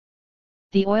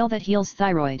The oil that heals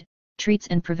thyroid, treats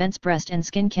and prevents breast and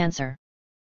skin cancer.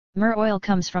 Myrrh oil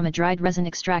comes from a dried resin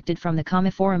extracted from the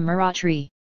Commiphora myrrha tree.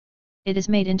 It is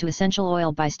made into essential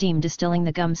oil by steam distilling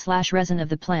the gum/resin of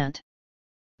the plant.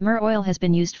 Myrrh oil has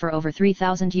been used for over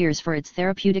 3,000 years for its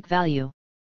therapeutic value.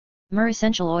 Myrrh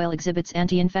essential oil exhibits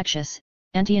anti-infectious,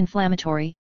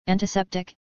 anti-inflammatory,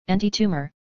 antiseptic, anti-tumor,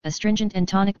 astringent and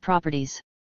tonic properties.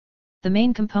 The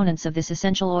main components of this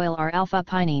essential oil are Alpha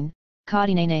Pinene,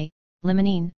 Cadinene,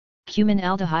 Limonene,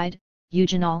 Cuminaldehyde,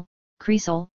 Eugenol,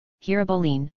 Cresol,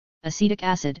 Heerabolene, Acetic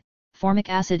Acid, Formic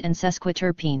Acid and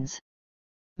Sesquiterpenes.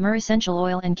 Myrrh essential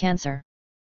oil and cancer.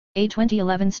 A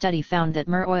 2011 study found that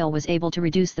myrrh oil was able to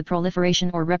reduce the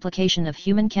proliferation or replication of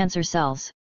human cancer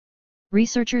cells.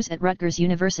 Researchers at Rutgers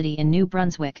University in New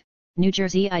Brunswick, New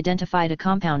Jersey identified a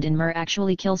compound in myrrh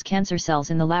actually kills cancer cells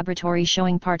in the laboratory,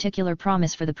 showing particular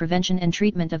promise for the prevention and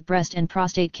treatment of breast and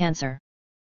prostate cancer.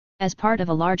 As part of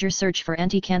a larger search for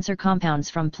anti-cancer compounds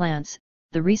from plants,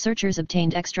 the researchers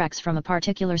obtained extracts from a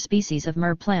particular species of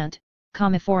myrrh plant,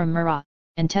 Commiphora myrrha,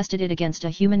 and tested it against a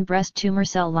human breast tumor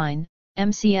cell line,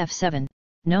 MCF7,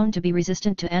 known to be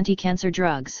resistant to anti-cancer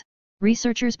drugs.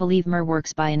 Researchers believe myrrh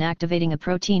works by inactivating a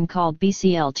protein called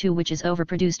BCL2, which is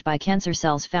overproduced by cancer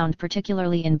cells found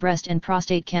particularly in breast and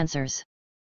prostate cancers.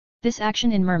 This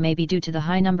action in myrrh may be due to the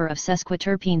high number of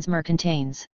sesquiterpenes myrrh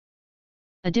contains.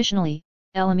 Additionally,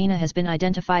 L-amina has been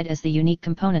identified as the unique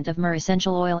component of myrrh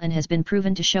essential oil and has been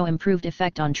proven to show improved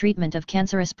effect on treatment of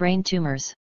cancerous brain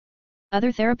tumors.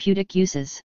 Other therapeutic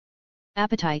uses: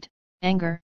 appetite,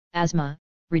 anger, asthma,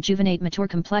 rejuvenate mature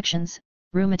complexions,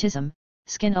 rheumatism,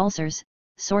 skin ulcers,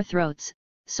 sore throats,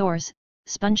 sores,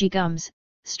 spongy gums,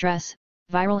 stress,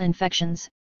 viral infections,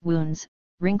 wounds,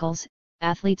 wrinkles,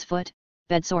 athlete's foot,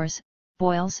 bed sores,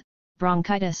 boils,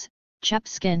 bronchitis, chapped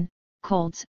skin,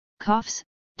 colds, coughs,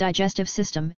 digestive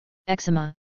system,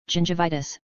 eczema,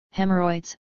 gingivitis,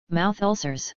 hemorrhoids, mouth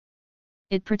ulcers.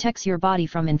 It protects your body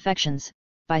from infections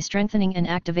by strengthening and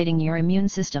activating your immune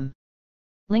system.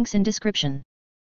 Links in description.